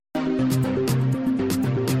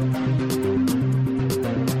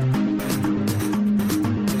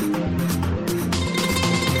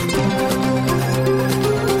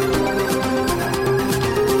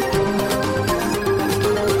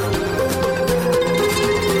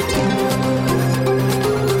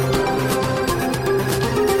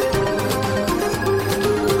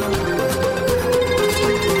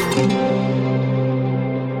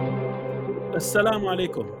Assalamu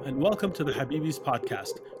alaikum and welcome to the Habibis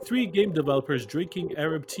podcast, three game developers drinking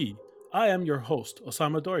Arab tea. I am your host,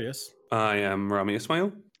 Osama Dorius. I am Rami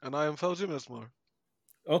Ismail. And I am Fauzi Mesmar.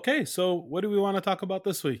 Okay, so what do we want to talk about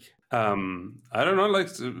this week? I don't know.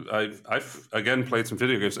 I've again played some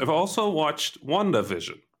video games. I've also watched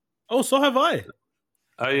WandaVision. Oh, so have I.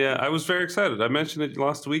 I was very excited. I mentioned it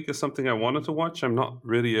last week as something I wanted to watch. I'm not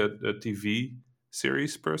really a TV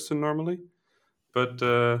series person normally, but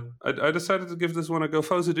I decided to give this one a go.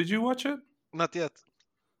 Fauzi, did you watch it? Not yet.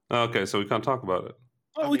 Okay, so we can't talk about it.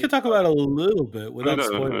 Well, we can talk about it a little bit without No,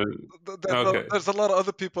 spoiling. Okay. There's a lot of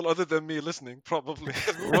other people other than me listening, probably.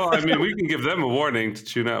 Well, I mean, we can give them a warning to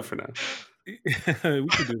tune out for now. We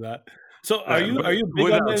can do that. So, are you big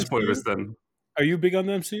without on the spoilers? MCU? Then Are you big on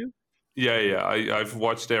the MCU? yeah. I've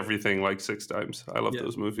watched everything like 6 times. I love Yeah.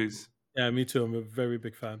 those movies. Yeah, me too. I'm a very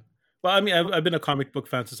big fan. Well, I mean, I've been a comic book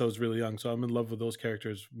fan since I was really young, so I'm in love with those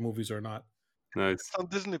characters, movies or not. Nice. It's on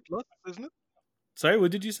Disney Plus, isn't it? Sorry, what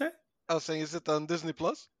did you say? I was saying, is it on Disney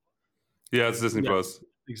Plus? Yeah, it's Disney Yeah. Plus.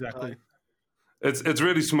 Exactly. It's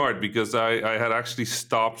really smart because I had actually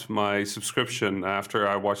stopped my subscription after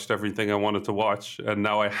I watched everything I wanted to watch, and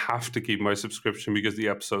now I have to keep my subscription because the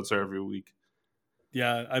episodes are every week.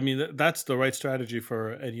 Yeah, I mean that's the right strategy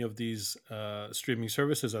for any of these streaming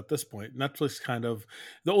services at this point. Netflix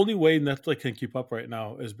the only way Netflix can keep up right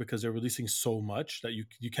now is because they're releasing so much that you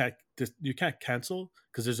can't cancel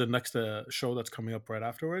because there's a next show that's coming up right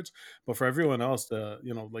afterwards. But for everyone else,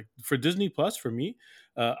 like for Disney Plus, for me,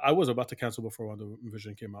 I was about to cancel before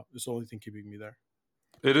WandaVision came out. It's the only thing keeping me there.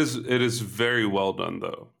 It is very well done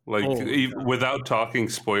though. Like without talking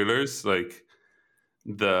spoilers, like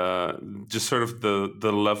the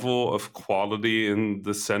level of quality in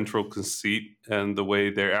the central conceit and the way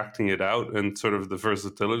they're acting it out and sort of the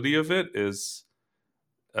versatility of it is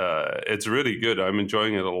it's really good. I'm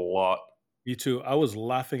enjoying it a lot. Me too. I was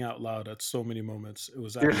laughing out loud at so many moments. It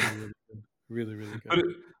was actually really good. Really, really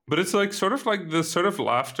good. But it's like sort of like the sort of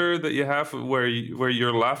laughter that you have where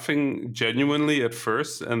you're laughing genuinely at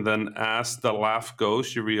first, and then as the laugh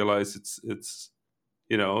goes, you realize it's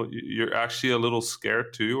you're actually a little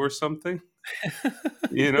scared too or something.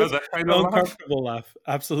 That kind of uncomfortable laugh.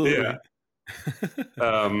 Absolutely. Yeah.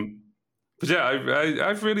 But yeah,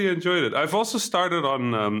 I've really enjoyed it. I've also started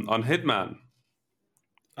on Hitman.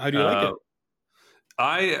 How do you like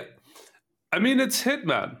it? I mean, it's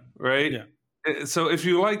Hitman, right? Yeah. So if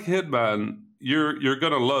you like Hitman, you're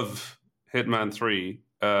gonna love Hitman 3.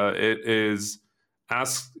 It is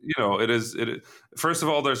first of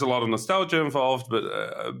all, there's a lot of nostalgia involved,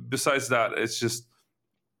 but besides that, it's just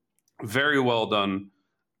very well done.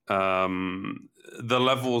 The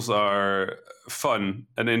levels are fun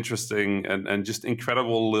and interesting and just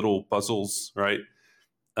incredible little puzzles, right?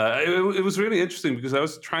 It was really interesting because I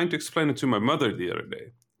was trying to explain it to my mother the other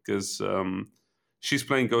day because she's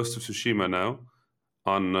playing Ghost of Tsushima now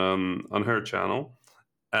on her channel,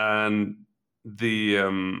 and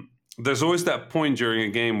there's always that point during a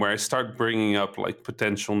game where I start bringing up like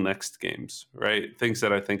potential next games, right? Things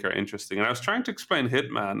that I think are interesting. And I was trying to explain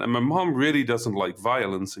Hitman, and my mom really doesn't like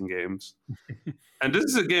violence in games. And this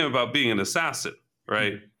is a game about being an assassin,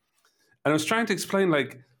 right? And I was trying to explain,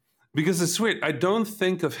 because it's weird, I don't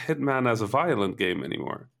think of Hitman as a violent game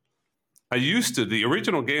anymore. I used to. The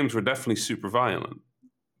original games were definitely super violent.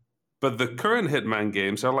 But the current Hitman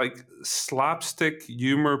games are like slapstick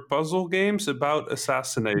humor puzzle games about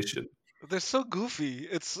assassination. They're so goofy.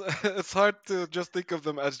 It's hard to just think of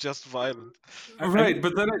them as just violent. Right,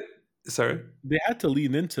 but then sorry? They had to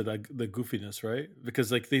lean into the goofiness, right? Because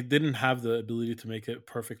they didn't have the ability to make it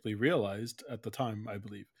perfectly realized at the time, I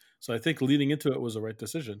believe. So I think leaning into it was the right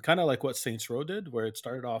decision. Kind of like what Saints Row did, where it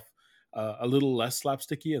started off a little less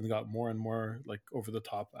slapsticky and got more and more like over the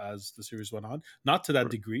top as the series went on. Not to that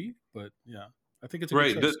degree, but yeah, I think it's a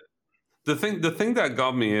good choice. The thing that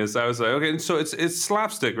got me is I was like, okay, so it's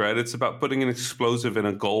slapstick, right? It's about putting an explosive in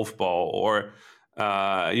a golf ball, or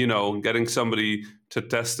getting somebody to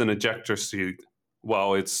test an ejector seat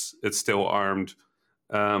while it's still armed.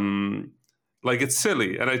 It's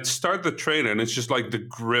silly, and I start the trailer, and it's just like the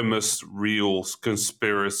grimmest real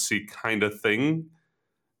conspiracy kind of thing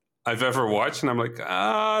I've ever watched, and I'm like,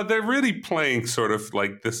 they're really playing sort of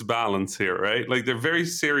like this balance here, right? Like they're very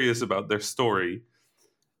serious about their story,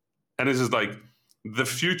 and it's just like the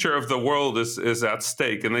future of the world is at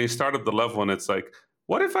stake. And then you start up the level, and it's like,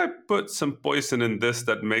 what if I put some poison in this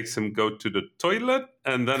that makes him go to the toilet,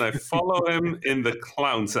 and then I follow him in the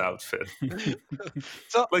clown's outfit?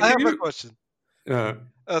 So I have a question. So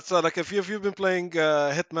if you've been playing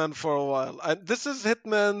Hitman for a while, and this is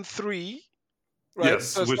Hitman 3. right? Yes,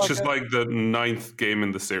 So it's which like is like the ninth game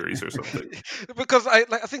in the series or something. because I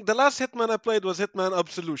think the last Hitman I played was Hitman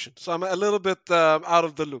Absolution, so I'm a little bit out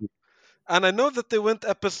of the loop. And I know that they went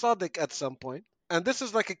episodic at some point, and this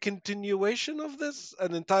is like a continuation of this,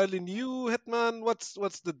 an entirely new Hitman.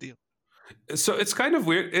 What's the deal? So it's kind of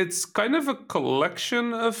weird. It's kind of a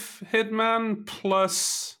collection of Hitman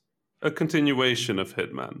plus a continuation of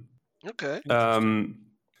Hitman. Okay. Interesting.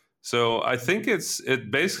 So I think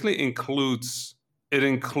it basically includes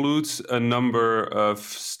a number of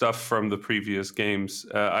stuff from the previous games.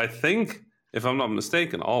 I think, if I'm not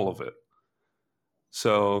mistaken, all of it.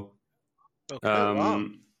 So Okay. Wow.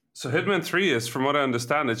 um, so Hitman 3 is, from what I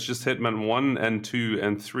understand, it's just Hitman 1 and 2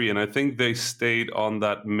 and 3, and I think they stayed on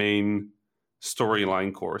that main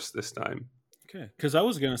storyline course this time. Okay, because I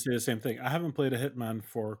was gonna say the same thing. I haven't played a Hitman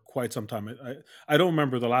for quite some time. I don't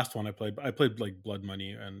remember the last one I played. But I played like Blood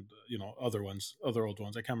Money and other ones, other old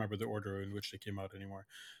ones. I can't remember the order in which they came out anymore.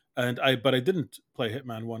 But I didn't play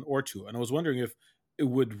Hitman 1 or 2, and I was wondering if it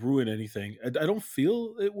would ruin anything. I don't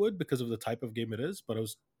feel it would because of the type of game it is, but I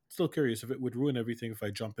was still curious if it would ruin everything if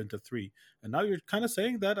I jump into 3. And now you're kind of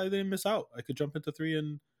saying that I didn't miss out. I could jump into 3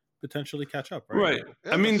 and potentially catch up, right? Right.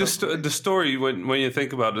 Yeah, I that mean, sounds great. the story, when you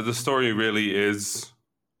think about it, the story really is,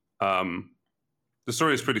 um, the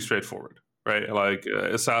story is pretty straightforward, right? Like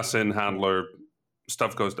assassin, handler,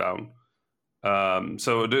 stuff goes down.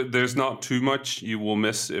 So there's not too much you will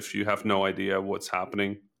miss if you have no idea what's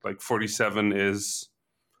happening. Like 47 is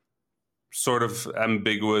sort of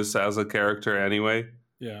ambiguous as a character anyway.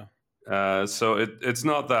 Yeah. So it's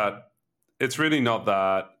not that, it's really not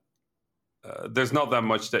that, there's not that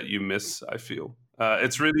much that you miss, I feel.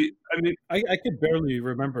 It's really, I mean, I could barely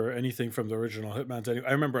remember anything from the original Hitman's.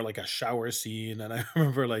 I remember like a shower scene, and I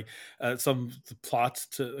remember like some plots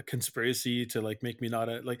to a conspiracy to like make me not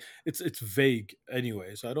like it's vague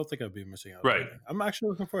anyway. So I don't think I'd be missing out on right. anything. I'm actually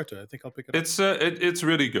looking forward to it. I think I'll pick it up. It's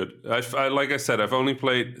really good. Like I said, I've only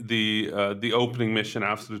played the opening mission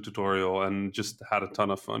after the tutorial and just had a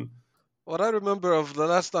ton of fun. What I remember of the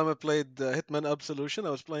last time I played Hitman Absolution,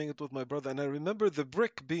 I was playing it with my brother, and I remember the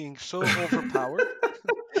brick being so overpowered.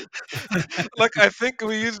 Like I think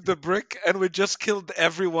we used the brick and we just killed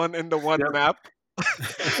everyone in the one Yep. map.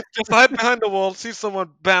 Just hide behind the wall, see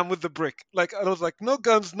someone, bam, with the brick. Like I was like, no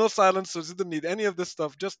guns, no silencers, you didn't need any of this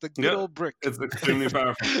stuff, just the good Yep. old brick. It's extremely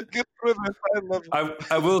powerful. Get through the entire level.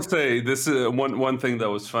 I will say this is one thing that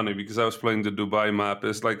was funny because I was playing the Dubai map.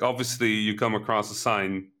 Is like obviously you come across a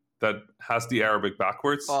sign that has the Arabic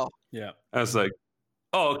backwards. Oh, Yeah. I was like,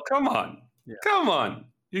 oh come on, Yeah. come on,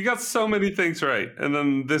 you got so many things right. And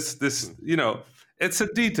then this it's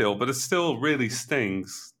a detail, but it still really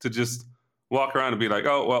stings to just walk around and be like,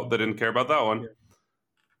 oh well, they didn't care about that one.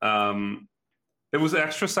 It was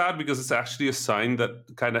extra sad because it's actually a sign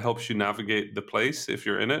that kind of helps you navigate the place if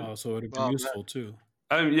you're in it. Oh, so it'd be oh man. useful too.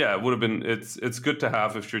 Yeah, it would have been. It's good to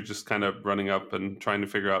have if you're just kind of running up and trying to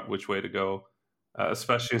figure out which way to go,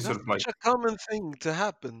 especially in That's sort of like, such a common thing to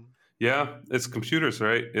happen. yeah, it's computers,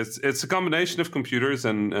 right? It's a combination of computers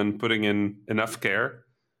and putting in enough care.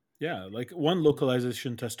 Yeah, like one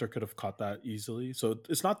localization tester could have caught that easily. So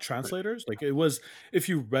it's not translators. Like it was, if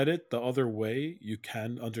you read it the other way, you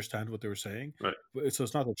can understand what they were saying. Right. So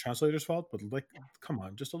it's not the translator's fault, but like, come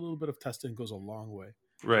on, just a little bit of testing goes a long way.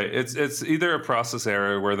 Right. It's either a process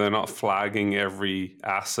error where they're not flagging every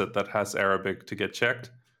asset that has Arabic to get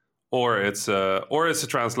checked, or it's a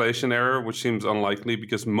translation error, which seems unlikely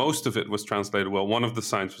because most of it was translated well. One of the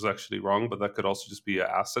signs was actually wrong, but that could also just be an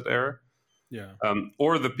asset error. Yeah.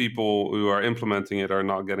 Or the people who are implementing it are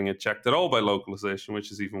not getting it checked at all by localization,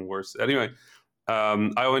 which is even worse. Anyway,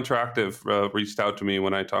 IO Interactive reached out to me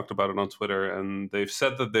when I talked about it on Twitter, and they've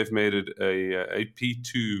said that they've made it a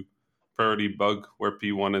P2 priority bug where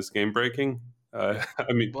P1 is game breaking. I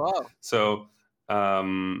mean, Wow. so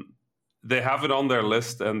they have it on their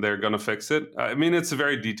list and they're going to fix it. I mean, it's a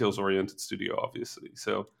very details oriented studio, obviously.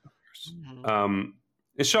 So,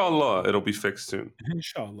 inshallah, it'll be fixed soon.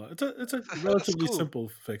 Inshallah, it's a relatively cool. simple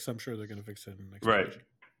fix. I'm sure they're going to fix it in the next Right. version.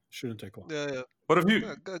 Shouldn't take long. Yeah. What have you?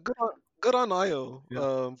 Yeah, good on IO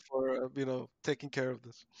Yeah. for taking care of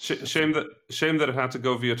this. Shame that it had to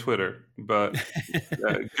go via Twitter, but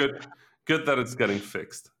good that it's getting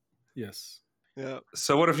fixed. Yes. Yeah.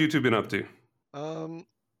 So what have you two been up to?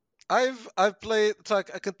 I've played. It's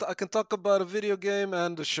like I can talk about a video game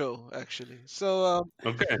and a show actually. So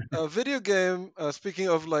Okay. a video game. Speaking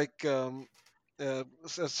of like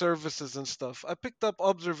services and stuff, I picked up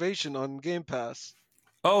Observation on Game Pass.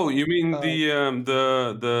 Oh, you mean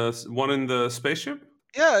the one in the spaceship?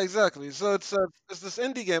 Yeah, exactly. So it's this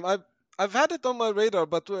indie game. I've had it on my radar,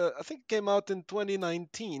 but I think it came out in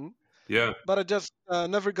 2019. Yeah. but I just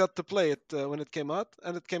never got to play it when it came out,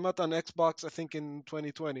 and it came out on Xbox I think in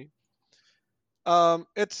 2020.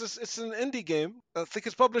 It's an indie game. I think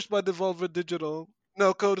it's published by Devolver Digital.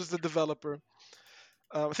 No, Code is the developer.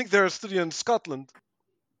 I think they're a studio in Scotland.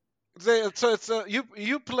 So it's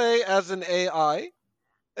you play as an AI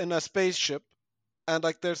in a spaceship, and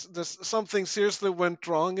like there's something seriously went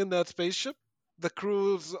wrong in that spaceship. The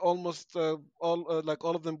crew's almost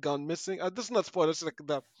all of them gone missing. This is not spoilers, it's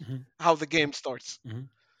like Mhm. how the game starts. Mhm.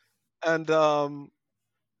 And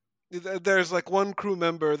there's like one crew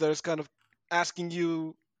member that is kind of asking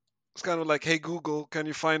you. It's kind of like, hey Google, can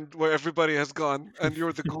you find where everybody has gone? And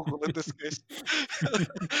you're the Google in this case,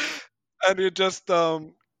 and you're just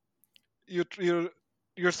you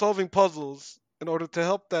you're solving puzzles in order to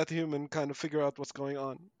help that human kind of figure out what's going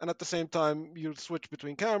on. And at the same time, you switch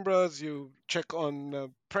between cameras, you check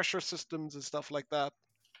on pressure systems and stuff like that.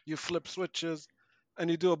 You flip switches, and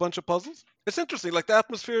you do a bunch of puzzles. It's interesting. Like the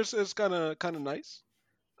atmosphere is kind of nice.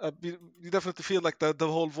 You definitely feel like the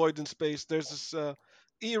whole void in space. There's this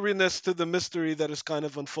eeriness to the mystery that is kind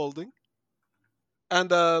of unfolding,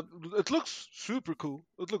 and it looks super cool.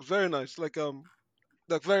 It looks very nice, like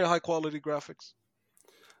very high quality graphics.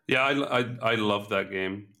 Yeah, I love that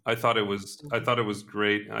game. I Mhm. thought it was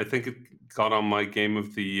great. I think it got on my Game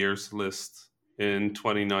of the Year's list in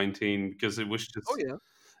 2019 because it was Oh just yeah,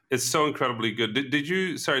 it's so incredibly good. Did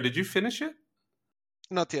you did you finish it?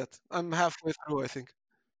 not yet. I'm halfway through, I think.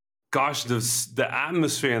 Gosh, the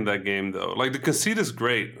atmosphere in that game though, like the conceit is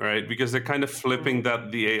great, right? Because they're kind of flipping Mhm.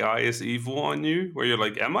 that the AI is evil on you, where you're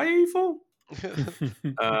like, "Am I evil?"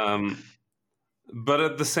 Um, but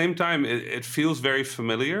at the same time, it feels very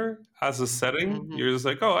familiar as a setting. Mhm. You're just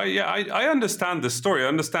like, "Oh, I understand this story. I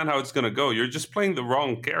understand how it's gonna go." You're just playing the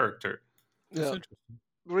wrong character. That's Yeah, interesting.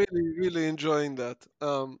 really, really enjoying that.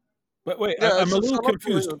 Uh, But wait, Yeah, I'm a it's little a lot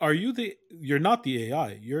going confused. on. Are you the? You're not the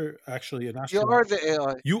AI. You're actually an You astronaut. are the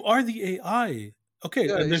AI. You are the AI. Okay, and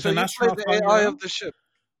Yeah, there's so an you play astronaut the flying AI of around. the ship.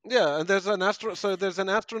 Yeah, and there's an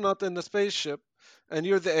astronaut in the spaceship, and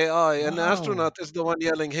you're the AI, and the Wow. astronaut is the one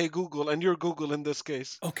yelling, "Hey Google," and you're Google in this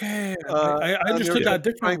case. Okay, Uh, I and you're understood yeah, just that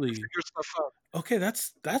trying to differently. figure stuff out. Okay,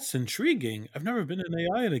 that's intriguing. I've never been an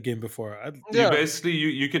AI in a game before. you Yeah. basically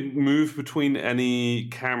you can move between any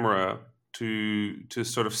camera to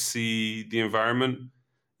sort of see the environment.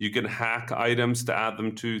 You can hack items to add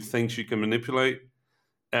them to things you can manipulate,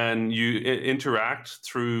 and you interact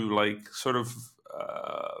through like sort of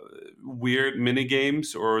uh, weird mini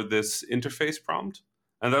games or this interface prompt,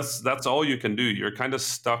 and that's all you can do. You're kind of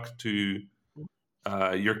stuck to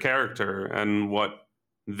your character and what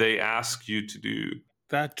they ask you to do.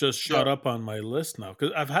 That just Yeah. shot up on my list now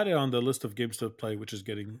because I've had it on the list of games to play, which is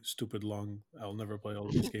getting stupid long. I'll never play all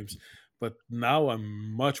of these games, but now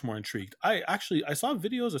I'm much more intrigued. I saw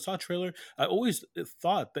videos, I saw a trailer. I always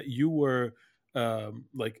thought that you were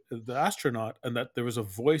like the astronaut, and that there was a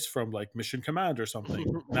voice from like Mission Command or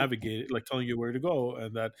something, navigate like telling you where to go,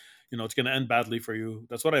 and that it's going to end badly for you.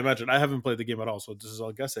 That's what I imagine. I haven't played the game at all, so this is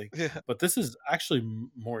all guessing. Yeah. But this is actually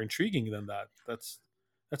more intriguing than that. That's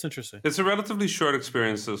interesting. It's a relatively short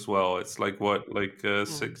experience as well. It's like what, like Mhm.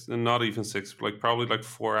 six, not even six, like probably like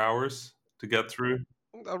 4 hours to get through.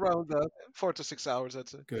 Around 4 to 6 hours, I'd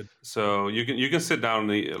say. Good. So you can sit down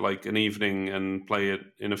like an evening and play it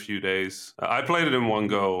in a few days. I played it in one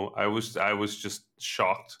go. I was just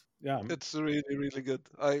shocked. Yeah. It's really, really good.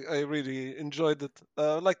 I really enjoyed it.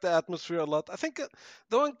 I like the atmosphere a lot. I think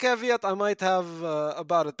the one caveat I might have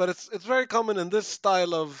about it, but it's very common in this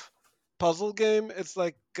style of puzzle game. It's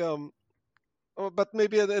like, but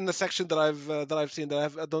maybe in the section that I've seen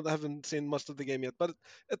that I haven't seen most of the game yet. But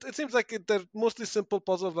it seems like they're mostly simple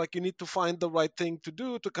puzzles. Like you need to find the right thing to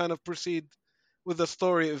do to kind of proceed with the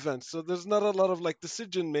story events. So there's not a lot of like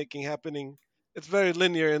decision making happening. It's very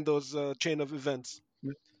linear in those chain of events.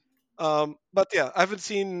 But yeah, I haven't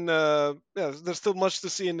seen. Yeah, there's still much to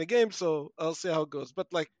see in the game, so I'll see how it goes. But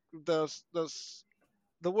like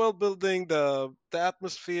the world building, the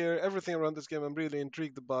atmosphere, everything around this game, I'm really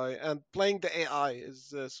intrigued by, and playing the AI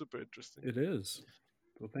is super interesting. It is.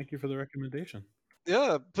 Well, thank you for the recommendation.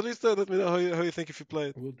 Yeah, please let me know how you think if you play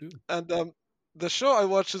it. We'll do. And the show I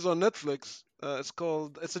watch is on Netflix.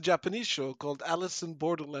 It's a Japanese show called Alice in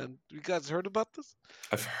Borderland. You guys heard about this?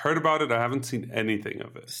 I've heard about it. I haven't seen anything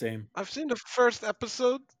of it. Same. I've seen the first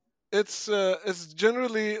episode. It's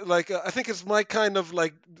generally like I think it's my kind of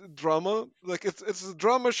like drama. Like it's a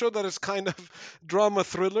drama show that is kind of drama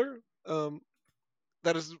thriller.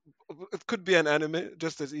 That is, it could be an anime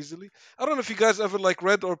just as easily. I don't know if you guys ever like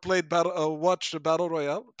read or played watched a battle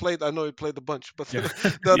royale. Played, I know you played a bunch, but Yeah.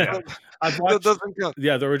 that Yeah, I've that watched. doesn't count.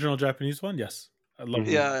 Yeah, the original Japanese one. Yes. I love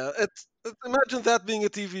Mhm. Yeah, imagine that being a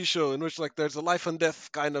TV show in which like there's a life and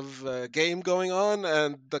death kind of game going on,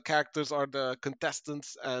 and the characters are the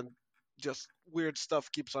contestants, and just weird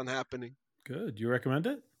stuff keeps on happening. Good. You recommend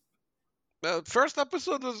it? First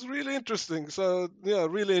episode was really interesting, so yeah,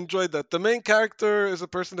 really enjoyed that. The main character is a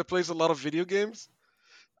person that plays a lot of video games.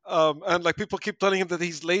 And like people keep telling him that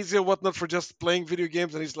he's lazy or whatnot for just playing video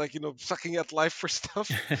games, and he's like, sucking at life for stuff.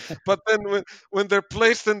 But then when they're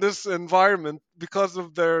placed in this environment because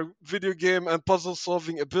of their video game and puzzle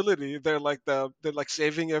solving ability, they're like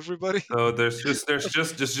saving everybody. So there's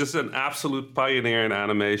just an absolute pioneer in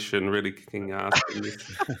animation, really kicking ass.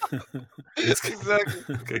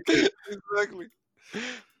 Exactly, Okay, okay. exactly.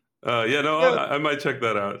 Yeah, no, Yeah, I might check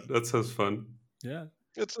that out. That sounds fun. Yeah.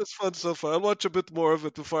 it's fun so far. I'll watch a bit more of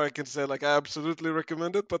it before I can say like I absolutely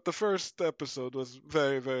recommend it. But the first episode was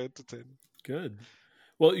very very entertaining. Good.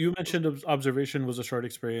 Well, you mentioned Observation was a short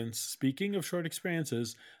experience. Speaking of short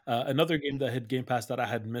experiences, another game that had Game Pass that I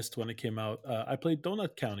had missed when it came out, I played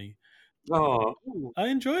Donut County. Oh, Ooh. I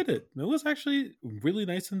enjoyed it. It was actually really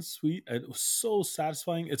nice and sweet. And it was so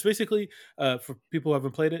satisfying. It's basically, for people who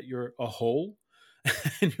haven't played it, you're a hole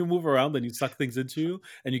and you move around and you suck things into you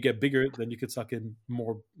and you get bigger, then you could suck in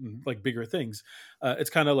more, like bigger things.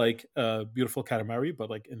 It's kind of like Beautiful Katamari,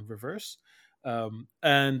 but like in reverse. And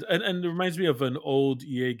it reminds me of an old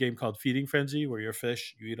EA game called Feeding Frenzy, where you're a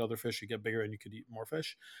fish, you eat other fish, you get bigger, and you could eat more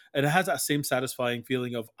fish. And it has that same satisfying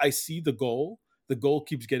feeling of I see the goal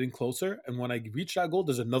keeps getting closer, and when I reach that goal,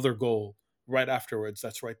 there's another goal right afterwards.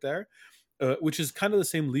 That's right there, which is kind of the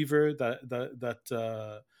same lever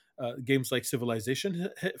that games like Civilization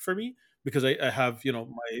hit for me, because I have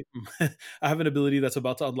my I have an ability that's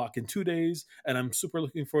about to unlock in 2 days, and I'm super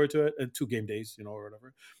looking forward to it, and 2 game days, or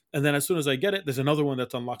whatever. And then as soon as I get it, there's another one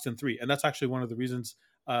that unlocks in 3, and that's actually one of the reasons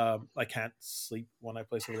I can't sleep when I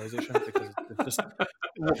play Civilization, because it's just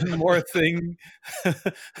one more thing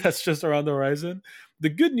that's just around the horizon. The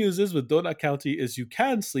good news is with Donut County is you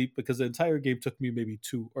can sleep, because the entire game took me maybe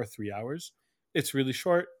 2 or 3 hours. It's really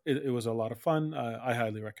short. It was a lot of fun. I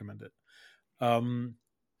highly recommend it.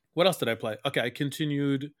 What else did I play? Okay, I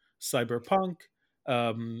continued Cyberpunk.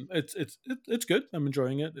 It's good. I'm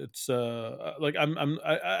enjoying it. It's like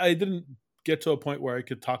I didn't get to a point where I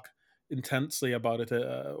could talk intensely about it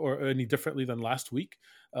or any differently than last week.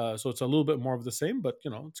 So it's a little bit more of the same, but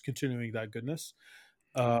it's continuing that goodness.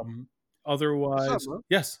 Otherwise, Osama,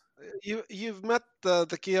 yes, you've met the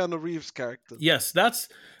Keanu Reeves character. yes,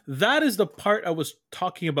 that is the part I was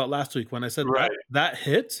talking about last week when I said right. that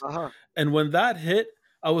hit. Uh-huh. And when that hit,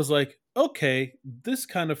 I was like, okay, this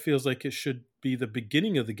kind of feels like it should be the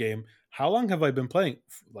beginning of the game. How long have I been playing?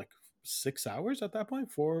 Like 6 hours at that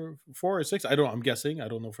point, 4 or 6. I don't know. I'm guessing. I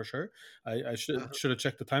don't know for sure. I should have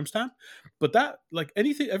checked the timestamp. But that, like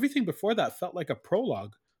everything before that felt like a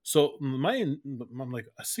prologue. So I'm like,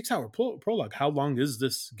 a 6 hour prologue. How long is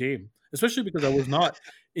this game? Especially because I was not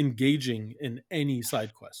engaging in any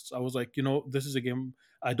side quests. I was like, this is a game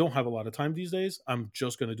I don't have a lot of time these days. I'm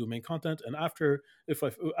just going to do main content, and after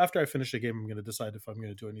I finish the game, I'm going to decide if I'm going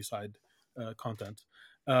to do any side content.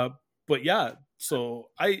 But yeah, so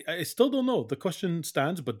I still don't know. The question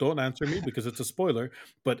stands, but don't answer me because it's a spoiler.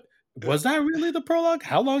 But was that really the prologue?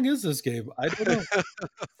 How long is this game? I don't know.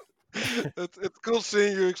 It's cool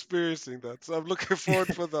seeing you experiencing that. So I'm looking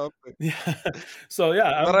forward for the update. Yeah. So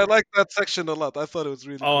yeah, But I like that section a lot. I thought it was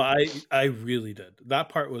really oh, cool. I really did. That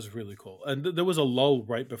part was really cool, and there was a lull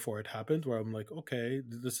right before it happened where I'm like, okay,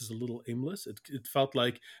 this is a little aimless. It felt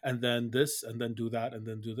like, and then this, and then do that, and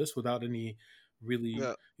then do this without any really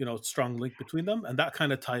Yeah. strong link between them, and that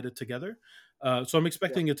kind of tied it together. So I'm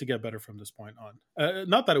expecting it to get better from this point on.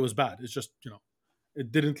 Not that it was bad. It's just it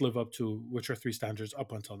didn't live up to Witcher 3 standards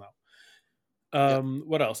up until now.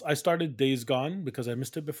 What else? I started Days Gone because I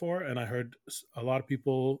missed it before, and I heard a lot of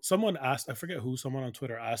people. Someone asked, I forget who. Someone on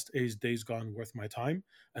Twitter asked, "Is Days Gone worth my time?"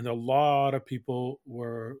 And a lot of people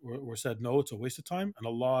were said no, it's a waste of time, and a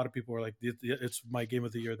lot of people were like, "It's my game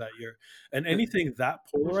of the year that year." And anything that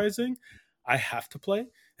polarizing, I have to play.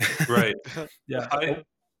 Right. Yeah.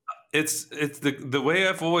 It's the way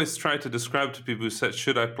I've always tried to describe to people who said,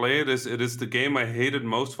 should I play it, is it is the game I hated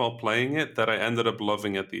most while playing it that I ended up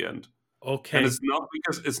loving at the end. Okay. And it's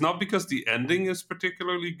not because the ending is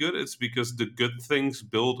particularly good, it's because the good things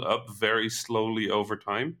build up very slowly over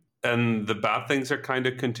time. And the bad things are kind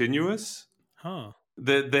of continuous. Huh.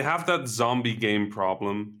 They have that zombie game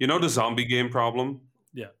problem. You know the zombie game problem?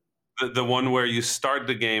 Yeah. The one where you start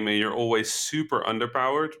the game and you're always super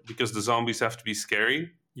underpowered because the zombies have to be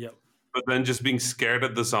scary. Yep. But then just being scared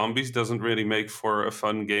at the zombies doesn't really make for a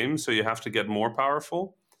fun game, so you have to get more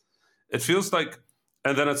powerful. It feels like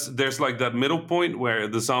And then there's like that middle point where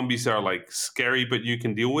the zombies are like scary, but you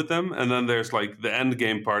can deal with them. And then there's like the end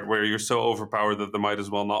game part where you're so overpowered that they might as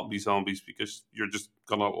well not be zombies because you're just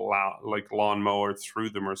gonna like lawnmower through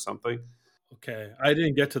them or something. Okay, I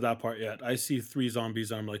didn't get to that part yet. I see 3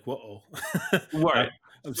 zombies. I'm like, whoa. Right.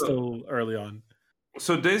 I'm still early on.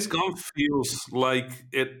 So Days Gone feels like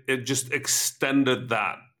it just extended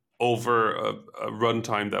that over a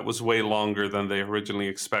runtime that was way longer than they originally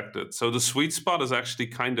expected. So the sweet spot is actually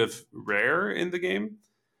kind of rare in the game.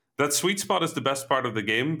 That sweet spot is the best part of the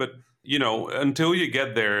game, but until you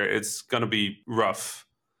get there, it's gonna be rough.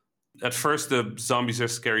 At first, the zombies are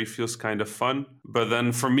scary, feels kind of fun, but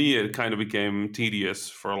then for me, it kind of became tedious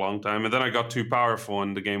for a long time. And then I got too powerful,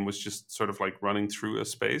 and the game was just sort of like running through a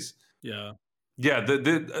space. Yeah. Yeah,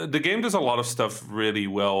 the game does a lot of stuff really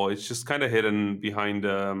well. It's just kind of hidden behind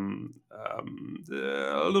a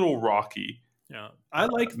little rocky. Yeah, I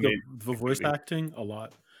like the voice acting a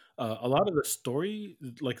lot. A lot of the story,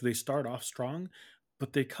 like they start off strong,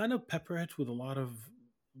 but they kind of pepper it with a lot of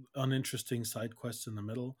uninteresting side quests in the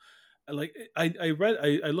middle. Like I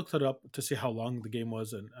looked it up to see how long the game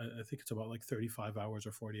was, and I think it's about like 35 hours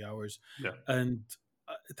or 40 hours. Yeah, and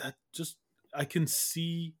that just I can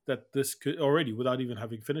see that this could already, without even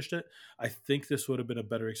having finished it, I think this would have been a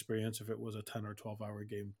better experience if it was a 10 or 12-hour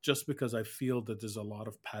game, just because I feel that there's a lot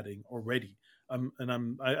of padding already. I'm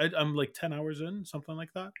like 10 hours in, something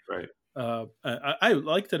like that. right. I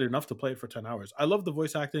liked it enough to play it for 10 hours. I love the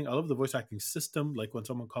voice acting. I love the voice acting system. Like when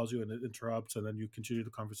someone calls you and it interrupts and then you continue the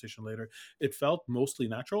conversation later, it felt mostly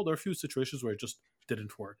natural. There are a few situations where it just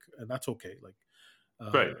didn't work, and that's okay. Like,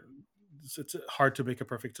 Right. it's hard to make a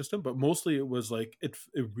perfect system, but mostly it was like it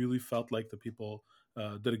really felt like the people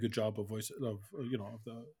did a good job of voice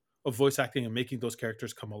acting and making those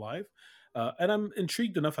characters come alive. And I'm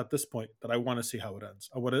intrigued enough at this point that I want to see how it ends.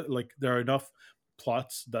 I want to, like, there are enough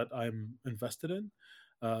plots that I'm invested in,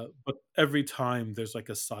 but every time there's like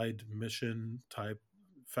a side mission type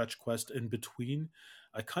fetch quest in between,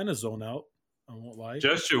 I kind of zone out. I won't lie.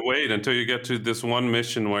 Just you wait until you get to this one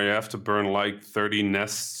mission where you have to burn like 30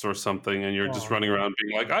 nests or something, and you're just running around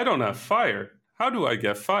being like, I don't have fire. How do I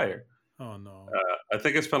get fire? Oh no. I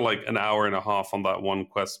think I spent like an hour and a half on that one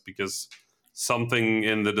quest because something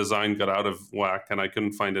in the design got out of whack and I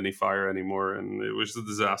couldn't find any fire anymore, and it was a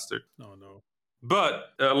disaster. Oh no.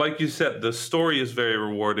 But like you said, the story is very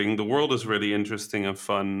rewarding. The world is really interesting and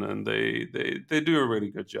fun, and they do a really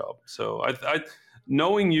good job. So I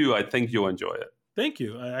knowing you, I think you'll enjoy it. Thank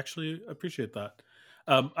you. I actually appreciate that.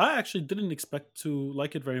 I actually didn't expect to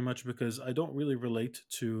like it very much because I don't really relate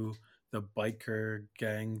to the biker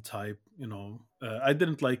gang type. I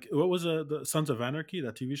didn't like, what was the Sons of Anarchy,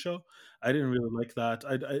 that TV show. I didn't really like that.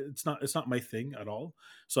 It's not my thing at all.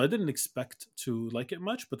 So I didn't expect to like it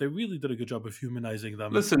much, but they really did a good job of humanizing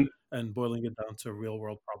them. Listen, and boiling it down to real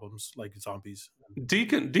world problems like zombies.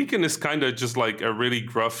 Deacon is kind of just like a really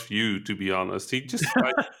gruff you, to be honest. He just,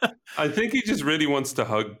 I think he just really wants to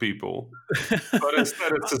hug people, but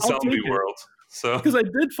instead it's a zombie world. So because I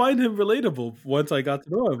did find him relatable once I got to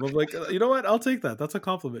know him. I'm like, you know what? I'll take that. That's a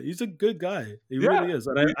compliment. He's a good guy. He really is,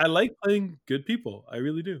 and I like playing good people. I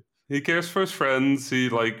really do. He cares for his friends. He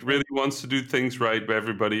like really wants to do things right by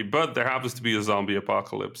everybody, but there happens to be a zombie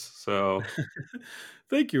apocalypse. So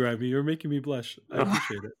thank you, Rami. You're making me blush. I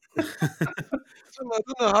appreciate it. I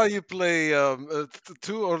don't know how you play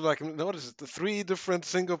two or like what is it, the 3 different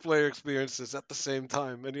single player experiences at the same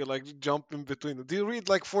time, and you like jump in between them. Do you read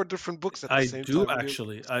like 4 different books at the same time? I do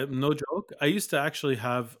actually. No joke. I used to actually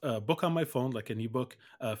have a book on my phone, like an ebook,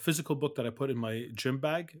 a physical book that I put in my gym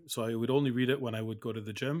bag, so I would only read it when I would go to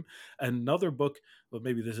the gym. Another book, well,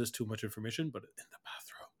 maybe this is too much information, but in the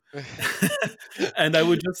bathroom. And I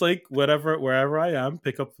would just like wherever I am,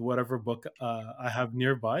 pick up whatever book I have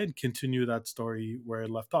nearby and continue that story where it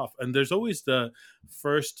left off. And there's always the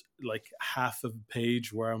first like half of a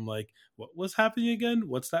page where I'm like, what was happening again?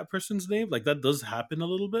 What's that person's name? Like that does happen a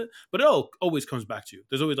little bit, but it always comes back to you.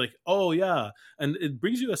 There's always like, oh yeah. And it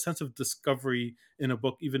brings you a sense of discovery in a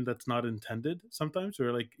book, even that's not intended sometimes,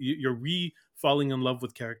 where like you're falling in love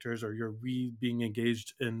with characters or you're being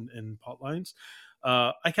engaged in plot lines.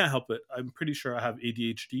 I can't help it. I'm pretty sure I have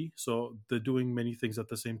ADHD, so the doing many things at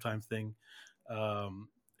the same time thing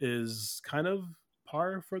is kind of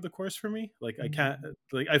par for the course for me. Like I can't,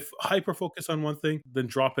 like I hyper focus on one thing, then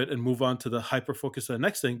drop it and move on to the hyper focus on the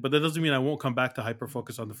next thing. But that doesn't mean I won't come back to hyper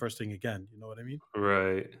focus on the first thing again. You know what I mean?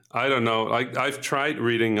 Right. I don't know. Like I've tried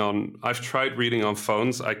reading on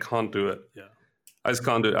phones. I can't do it. Yeah. I just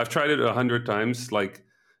can't do it. I've tried it 100 times. Like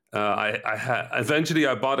eventually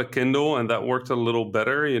I bought a Kindle and that worked a little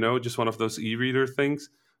better, just one of those e-reader things.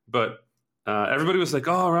 But everybody was like,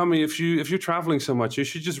 "Oh, Rami, if you're traveling so much, you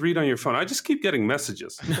should just read on your phone." I just keep getting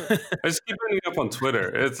messages. I just keep ending up on Twitter.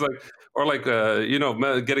 It's like, or like,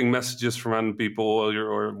 getting messages from random people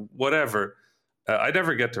or whatever. I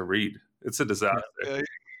never get to read. It's a disaster. Yeah,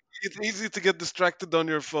 it's easy to get distracted on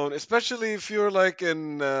your phone, especially if you're like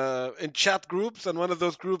in chat groups and one of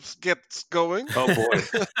those groups gets going. Oh boy.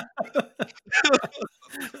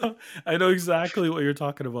 I know exactly what you're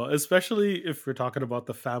talking about, especially if we're talking about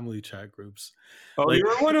the family chat groups. Oh, Like,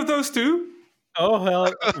 you're one of those too? oh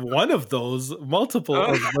hell, one of those, multiple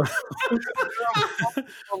Oh. of them.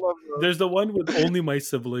 There's the one with only my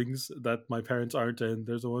siblings that my parents aren't in.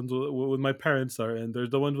 There's the ones with my parents are in. There's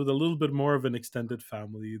the one with a little bit more of an extended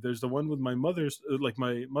family. There's the one with my mother's, like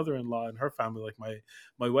my mother-in-law and her family, like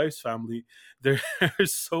my wife's family. There's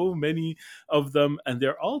so many of them, and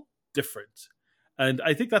they're all different. And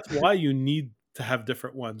I think that's why you need to have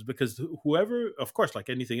different ones, because whoever, of course, like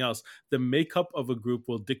anything else, the makeup of a group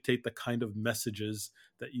will dictate the kind of messages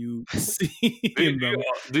that you see in them.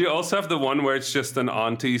 Do you also have the one where it's just an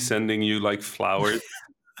auntie sending you like flowers?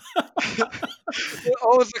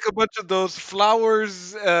 Always like a bunch of those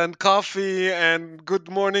flowers and coffee and good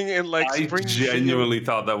morning in like I Springfield. genuinely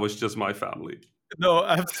thought that was just my family. No,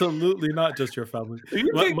 absolutely not just your family.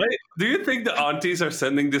 Do you think the aunties are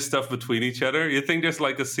sending this stuff between each other? You think there's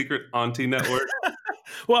like a secret auntie network?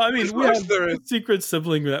 Well, I mean, Of we course have there a is. secret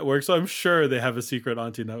sibling network, so I'm sure they have a secret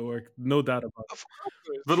auntie network. No doubt about it. Of course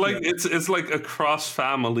there is. But like it's like a cross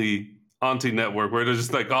family auntie network where they're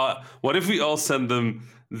just like, oh, what if we all send them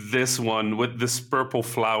this one with this purple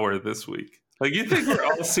flower this week? Like, you think we're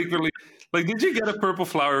all secretly like, did you get a purple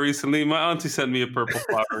flower recently? My auntie sent me a purple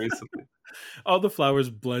flower recently. All the flowers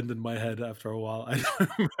blend in my head after a while. I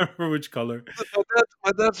don't remember which color.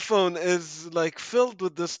 My dad's phone is like filled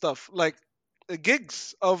with this stuff, like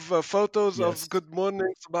gigs of photos Yes. of good morning,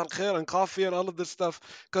 sabah al khair, and coffee and all of this stuff.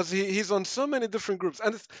 Because he's on so many different groups,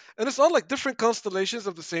 and it's all like different constellations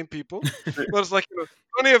of the same people. But it's like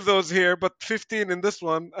 20 of those here, but 15 in this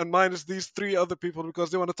one, and minus these 3 other people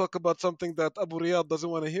because they want to talk about something that Abu Riyad doesn't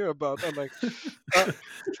want to hear about. And like, uh,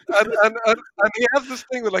 and he has this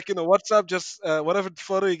thing with like WhatsApp, just whatever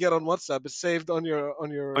photo you get on WhatsApp is saved on your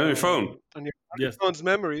On your phone. on your Yes. phone's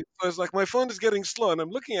memory. So it's like my phone is getting slow, and I'm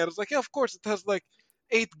looking at it. It's like, yeah, of course, it has like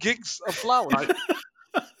 8 gigs of flowers.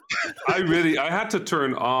 I had to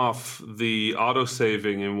turn off the auto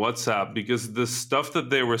saving in WhatsApp because the stuff that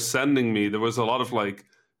they were sending me, there was a lot of like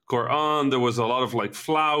Quran, there was a lot of like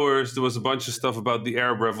flowers, there was a bunch of stuff about the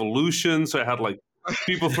Arab Revolution. So I had like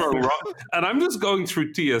people throwing rocks, and I'm just going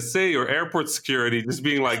through TSA or airport security, just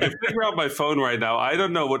being like, if they grab my phone right now, I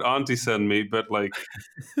don't know what auntie sent me, but like,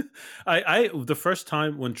 I the first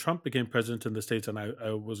time when Trump became president in the States and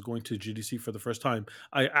I was going to GDC for the first time,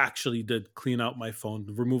 I actually did clean out my phone,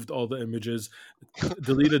 removed all the images,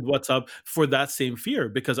 deleted WhatsApp for that same fear,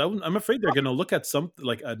 because I'm afraid they're going to look at something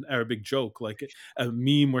like an Arabic joke, like a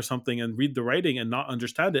meme or something, and read the writing and not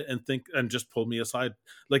understand it and think and just pull me aside.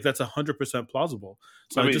 Like, that's 100% plausible.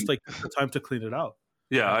 So I mean, just like took the time to clean it out.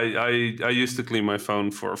 yeah, I used to clean my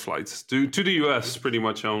phone for flights to the US pretty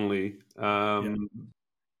much only.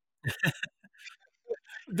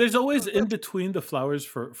 There's always in between the flowers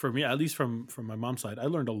for me, at least from my mom's side. I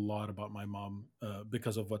learned a lot about my mom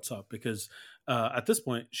because of WhatsApp, because at this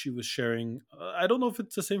point she was sharing, I don't know if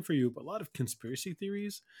it's the same for you, but a lot of conspiracy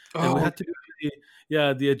theories. And we had to do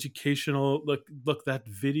the educational look, that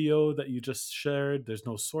video that you just shared, there's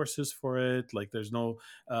no sources for it, like there's no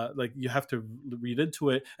like you have to read into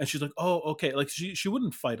it. And she's like, oh, okay. Like she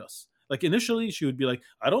wouldn't fight us. Like initially she would be like,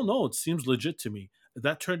 I don't know, it seems legit to me.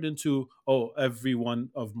 That turned into, oh, every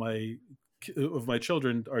one of my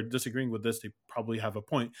children are disagreeing with this, they probably have a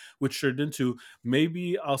point, which turned into,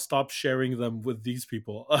 maybe I'll stop sharing them with these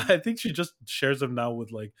people. I think she just shares them now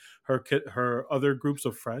with like her other groups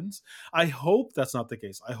of friends. I hope that's not the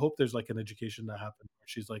case. I hope there's like an education that happened where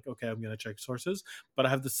she's like, okay, I'm gonna check sources, but I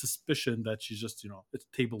have the suspicion that she's just it's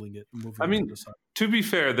tabling it and moving it to the side. To be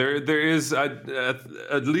fair, there is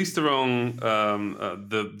at least around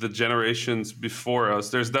the generations before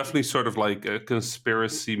us, there's definitely sort of like a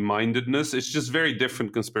conspiracy mindedness. It's just very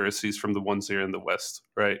different conspiracies from the ones here in the West,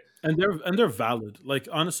 right? And they're valid. Like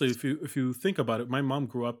honestly, if you think about it, my mom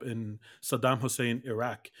grew up in Saddam Hussein,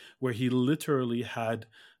 Iraq, where he literally had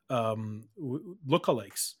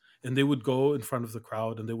lookalikes, and they would go in front of the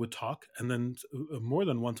crowd and they would talk, and then more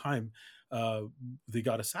than one time they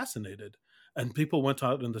got assassinated. and people went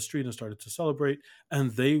out in the street and started to celebrate,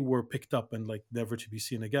 and they were picked up and like never to be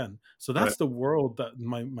seen again. So Right. that's the world that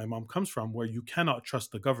my mom comes from, where you cannot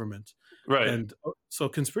trust the government. Right. And so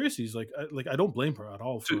conspiracies, like I don't blame her at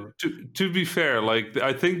all for. To be fair, like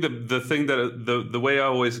I think the thing that the way I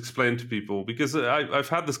always explain to people, because I've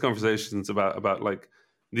had these conversations about like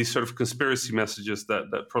these sort of conspiracy messages that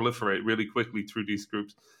proliferate really quickly through these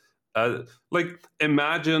groups. Like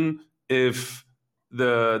imagine if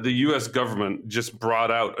the U.S. government just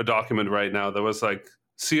brought out a document right now that was like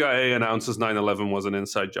CIA announces 9/11 was an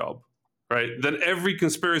inside job, right? Then every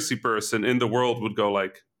conspiracy person in the world would go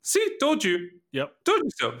like, "See, told you." Yep. Told you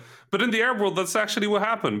so. But in the Arab world, that's actually what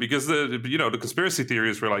happened, because the conspiracy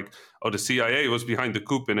theories were like, oh, the CIA was behind the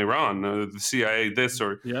coup in Iran, the CIA this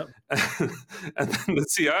or Yep. and then the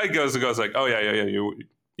CIA goes like, oh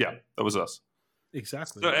yeah, that was us.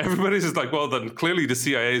 Exactly. So everybody's just like, well, then clearly the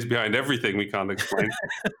CIA is behind everything we can't explain.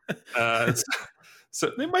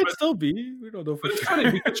 So they might still be. We don't know for But it's sure.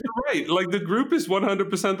 funny because you're right. Like the group is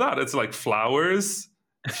 100% that. It's like flowers,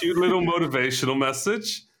 cute little motivational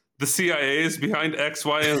message. The CIA is behind X,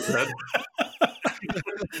 Y, and Z.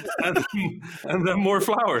 and then more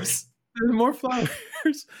flowers. There's more flowers.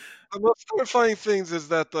 The most terrifying things is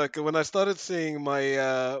that like when I started seeing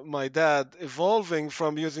my dad evolving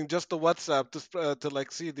from using just the WhatsApp to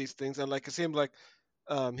like see these things, and like I see him like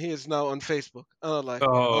he is now on Facebook, and I'm like,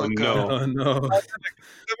 Oh, God. no. Oh no.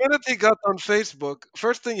 The minute he got on Facebook,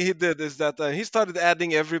 first thing he did is that he started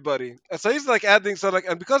adding everybody. And so he's like adding, so like,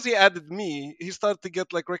 and because he added me, he started to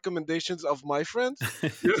get like recommendations of my friends.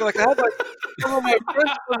 So like I had like some of my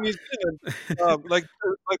friends from New Zealand, like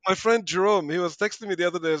my friend Jerome, he was texting me the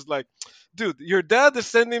other day. Is like, dude, your dad is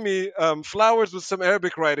sending me flowers with some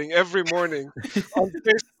Arabic writing every morning on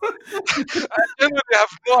Facebook. I genuinely have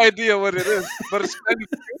no idea what it is, but it's kind of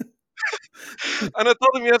cute. And I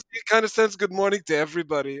told him yes, he kind of sends good morning to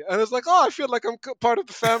everybody, and it's like, oh, I feel like I'm part of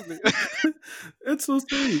the family. It's so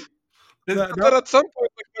sweet. But at some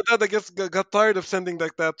point, like, my dad, I guess, got tired of sending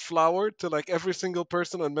like that flower to like every single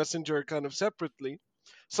person on Messenger, kind of separately.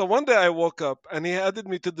 So one day I woke up and he added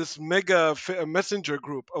me to this mega messenger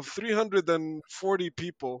group of 340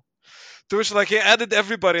 people. To which like he added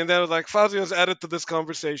everybody, and then I was like, Fauzi was added to this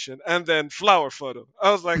conversation, and then flower photo.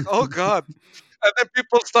 I was like, oh god. And then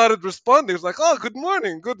people started responding. It was like, oh, good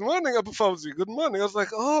morning, Abu Fauzi, good morning. I was like,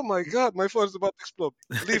 oh my god, my phone is about to explode.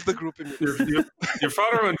 Leave the group immediately. Your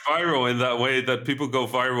father went viral in that way that people go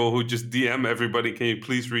viral who just DM everybody, can you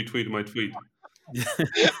please retweet my tweet?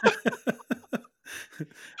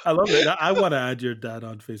 I love it. I want to add your dad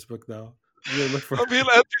on Facebook now. He'll add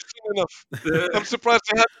you soon enough. I'm surprised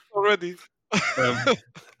I have it already.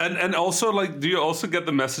 And also, like, do you also get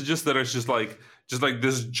the messages that are just like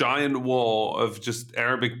this giant wall of just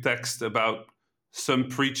Arabic text about some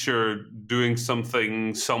preacher doing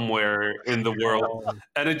something somewhere in the world,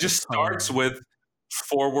 and it just starts with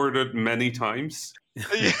forwarded many times.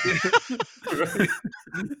 Right?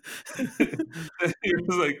 You're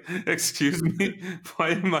just like, excuse me, why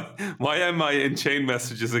am I in chain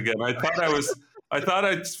messages again? I thought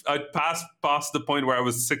I'd passed the point where I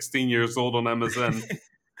was 16 years old on MSN.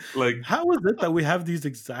 Like, how is it that we have these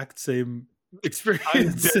exact same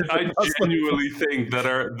experiences? I genuinely think that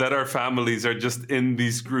our families are just in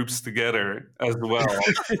these groups together as well.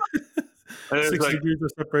 6 degrees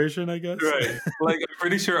of separation, I guess. Right. Like, I'm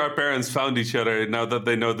pretty sure our parents found each other now that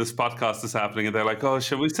they know this podcast is happening, and they're like, "Oh,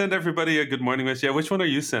 should we send everybody a good morning message? Yeah, which one are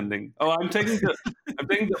you sending? Oh, I'm taking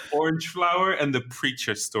the orange flower and the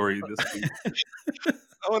preacher story this week.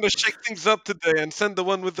 I want to shake things up today and send the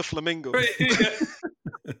one with the flamingo." Right,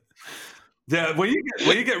 yeah. Yeah, when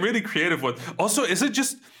you get really creative with. Also, is it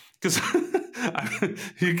just because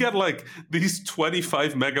you get like these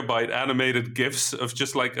 25 megabyte animated GIFs of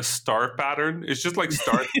just like a star pattern? It's just like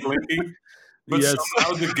stars blinking, but Yes.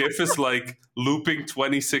 somehow the GIF is like looping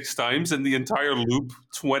 26 times, and the entire loop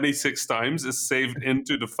 26 times is saved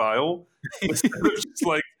into the file instead of just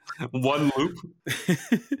like one loop.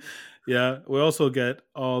 Yeah, we also get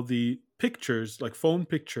all the pictures, like phone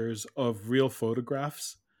pictures of real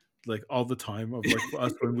photographs, like all the time of like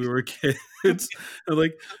us when we were kids. They're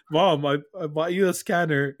like, Mom, I bought you a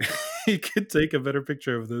scanner. You could take a better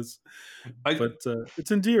picture of this. But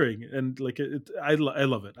it's endearing, and like I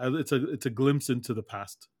love it. It's a glimpse into the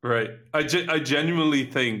past. Right. I genuinely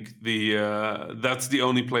think that's the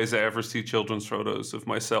only place I ever see children's photos of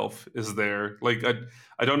myself is there. Like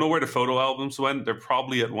I don't know where the photo albums went. They're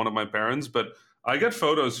probably at one of my parents, but I get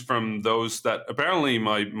photos from those that apparently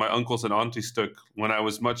my uncles and aunties took when I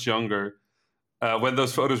was much younger. When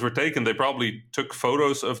those photos were taken, they probably took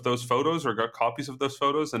photos of those photos or got copies of those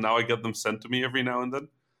photos, and now I get them sent to me every now and then.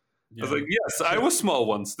 I was Yeah. like, yes, I was small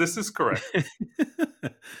once. This is correct.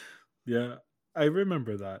 Yeah, I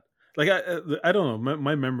remember that. Like I don't know.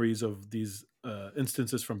 My memories of these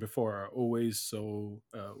instances from before are always so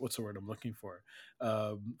what's the word I'm looking for?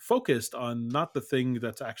 Focused on not the thing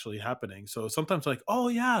that's actually happening. So sometimes like, oh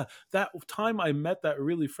yeah, that time I met that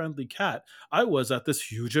really friendly cat, I was at this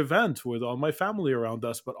huge event with all my family around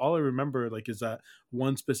us, but all I remember like is that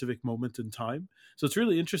one specific moment in time. So it's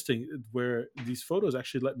really interesting where these photos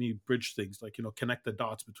actually let me bridge things, like connect the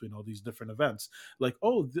dots between all these different events. Like,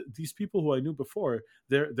 oh, these people who I knew before,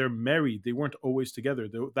 they're married. They weren't always together.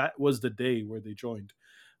 That was the day where they joined.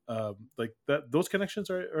 Like that, those connections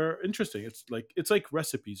are interesting. It's like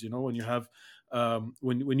recipes, when you have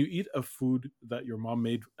when you eat a food that your mom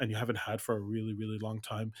made and you haven't had for a really really long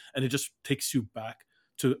time, and it just takes you back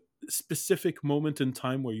to a specific moment in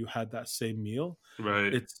time where you had that same meal.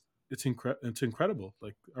 Right. It's incredible.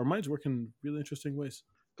 Like our minds work in really interesting ways.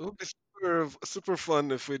 It would be super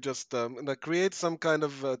fun if we just create some kind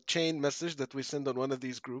of chain message that we send on one of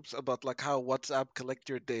these groups about like how WhatsApp collect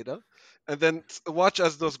your data, and then watch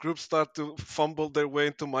as those groups start to fumble their way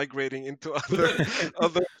into migrating into other I,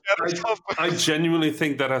 I software. genuinely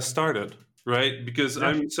think that has started, right? Because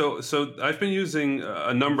Yeah. so I've been using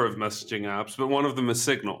a number of messaging apps, but one of them is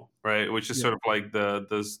Signal, right? Which is Yeah. sort of like the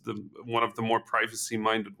one of the more privacy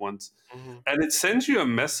minded ones, Mhm. and it sends you a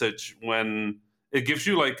message when it gives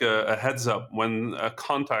you like a heads up when a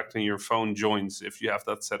contact in your phone joins if you have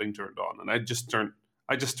that setting turned on, and I just turned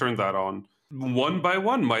that on. One by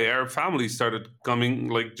one, my Arab family started coming,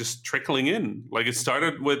 like just trickling in. Like it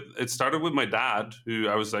started with my dad, who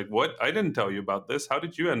I was like, "What? I didn't tell you about this. How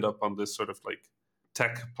did you end up on this sort of like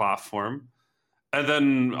tech platform?" And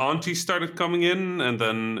then aunties started coming in, and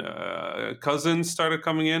then cousins started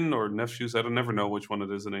coming in, or nephews. I don't never know which one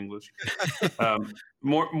it is in English.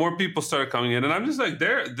 More people started coming in, and I'm just like,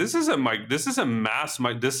 there. This is a mass.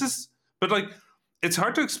 But like, it's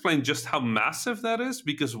hard to explain just how massive that is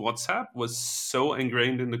because WhatsApp was so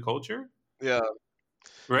ingrained in the culture, Yeah,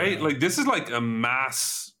 right? Yeah. Like, this is like a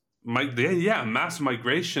mass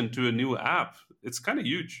migration to a new app. It's kind of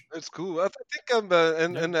huge. it's cool. I think in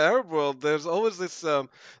Yeah. in the Arab world, there's always this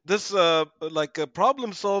like a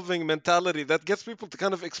problem-solving mentality that gets people to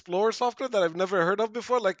kind of explore software that I've never heard of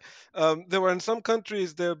before. Like there were in some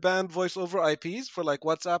countries they banned voice over IPs for like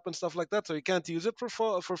WhatsApp and stuff like that, so you can't use it for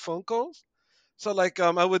phone calls. So like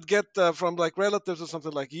I would get from like relatives or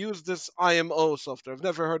something like use this IMO software. I've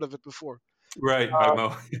never heard of it before. Right, I know.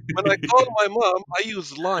 When I call my mom, I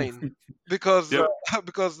use Line because Yep.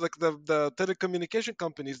 because like the telecommunication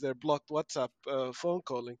companies there blocked WhatsApp phone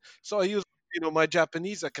calling. So I use my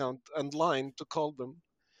Japanese account and Line to call them.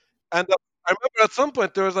 And I remember at some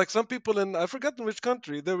point there was like some people in I forget in which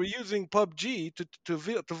country they were using PUBG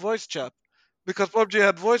to voice chat because PUBG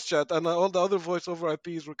had voice chat and all the other voice over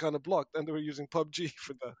IPs were kind of blocked and they were using PUBG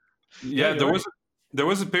for that. Yeah, Yeah, you're there right. was there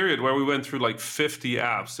was a period where we went through like 50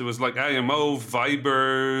 apps. It was like IMO,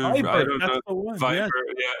 Viber, I Fiber, don't that's know, the one. Viber, Yes,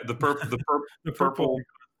 yeah, the the purple purple, icon.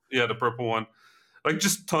 yeah, the purple one. Like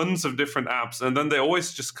just tons of different apps, and then they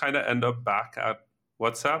always just kind of end up back at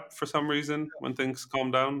WhatsApp for some reason when things calm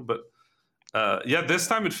down. But yeah, this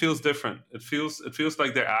time it feels different. It feels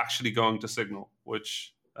like they're actually going to Signal,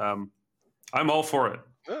 which I'm all for it.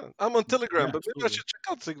 Yeah, I'm on Telegram, Yeah, but maybe I absolutely. should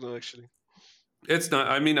check out Signal actually. It's not.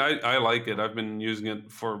 I mean, I like it. I've been using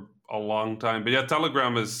it for a long time. But yeah,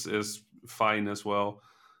 Telegram is fine as well.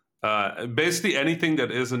 Basically, anything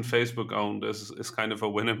that isn't Facebook owned is kind of a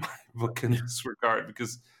win in my book in this regard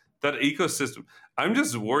because that ecosystem. I'm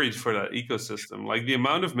just worried for that ecosystem. Like the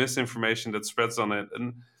amount of misinformation that spreads on it,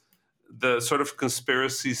 and the sort of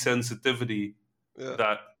conspiracy sensitivity Yeah,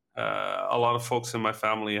 that a lot of folks in my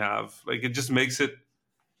family have. Like it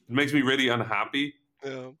makes me really unhappy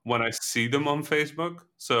yeah. when I see them on Facebook.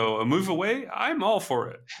 So a move away, I'm all for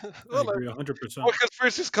it. I Well, agree 100%. more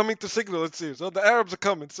conspiracies coming to Signal, it seems. Well, the Arabs are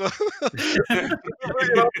coming, so we're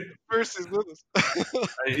bringing all the conspiracies with us.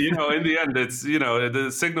 In the end,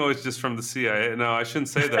 the signal is just from the CIA. No, I shouldn't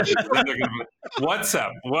say that because then they're going to be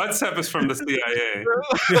WhatsApp. WhatsApp is from the CIA.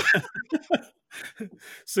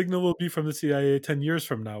 Signal will be from the CIA 10 years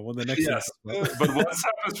from now when the next thing Yes, comes up. but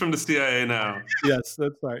WhatsApp is from the CIA now. Yes,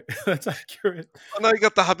 that's right. That's accurate. Well, now you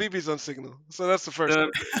got the Habibis on Signal, so that's the first. Uh,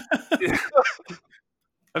 yeah.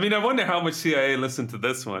 I mean, I wonder how much CIA listened to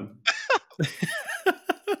this one.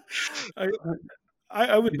 I,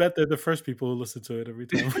 I would bet they're the first people who listen to it every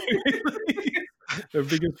time. They're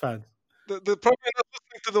biggest fans. They're probably not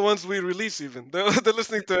listening to the ones we release. Even they're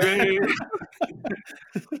listening to.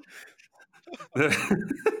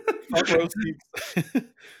 Front row seats.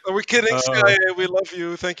 Are we kidding, Sky? We love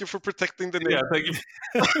you. Thank you for protecting the name. Yeah, thank you.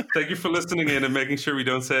 Thank you for listening in and making sure we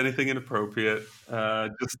don't say anything inappropriate.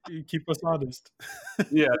 Just You keep us honest.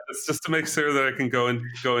 yeah, it's just to make sure that I can go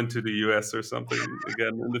into the US or something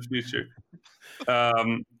again in the future.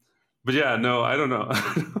 But yeah, no, I don't know.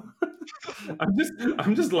 I'm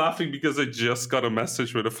just laughing because I just got a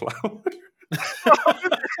message with a flower.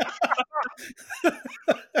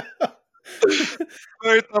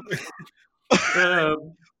 Very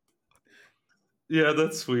topical. Yeah,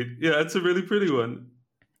 that's sweet. Yeah, it's a really pretty one.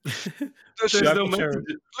 There's Please no message.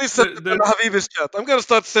 send it in Habibi's chat. I'm gonna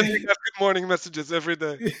start sending you guys good morning messages every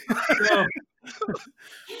day.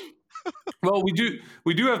 Well, we do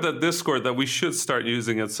have that Discord that we should start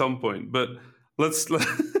using at some point, but let's get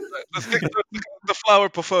the flower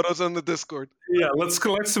photos on the Discord. Yeah, let's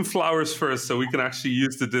collect some flowers first so we can actually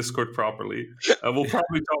use the Discord properly. We'll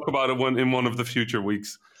probably talk about it in one of the future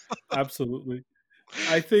weeks. Absolutely.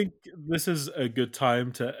 I think this is a good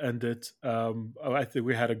time to end it. I think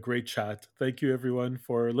we had a great chat. Thank you, everyone,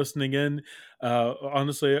 for listening in.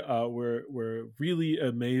 Honestly, we're really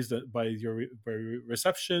amazed by your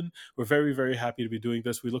reception. We're very, very happy to be doing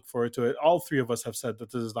this. We look forward to it. All three of us have said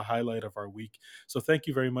that this is the highlight of our week. So thank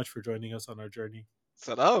you very much for joining us on our journey.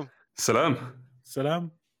 Salam. Salam.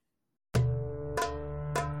 Salam.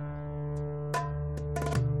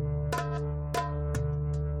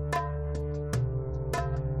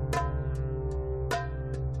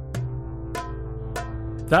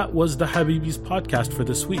 That was the Habibis podcast for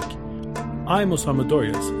this week. I'm Osama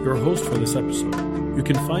Dorias, your host for this episode. You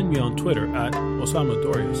can find me on Twitter at Osama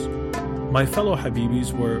Dorias. My fellow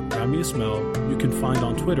Habibis were Rami Ismail, you can find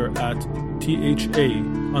on Twitter at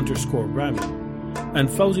 @THA_Rami, and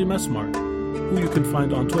Fawzi Mesmar, who you can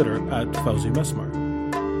find on Twitter at Fawzi Mesmar.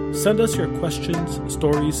 Send us your questions,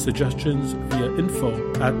 stories, suggestions via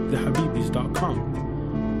info@thehabibis.com.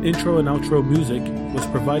 Intro and outro music was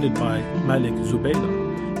provided by Malik Zubayla,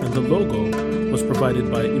 and the logo was provided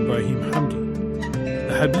by Ibrahim Hamdi.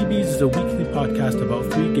 The Habibis is a weekly podcast about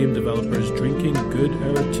 3 game developers drinking good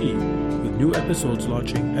Arab tea, with new episodes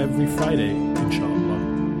launching every Friday, inshallah.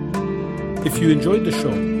 If you enjoyed the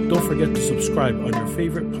show, don't forget to subscribe on your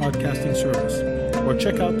favorite podcasting service, or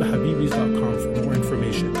check out thehabibis.com for more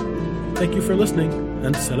information. Thank you for listening,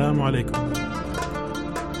 and Assalamu alaikum.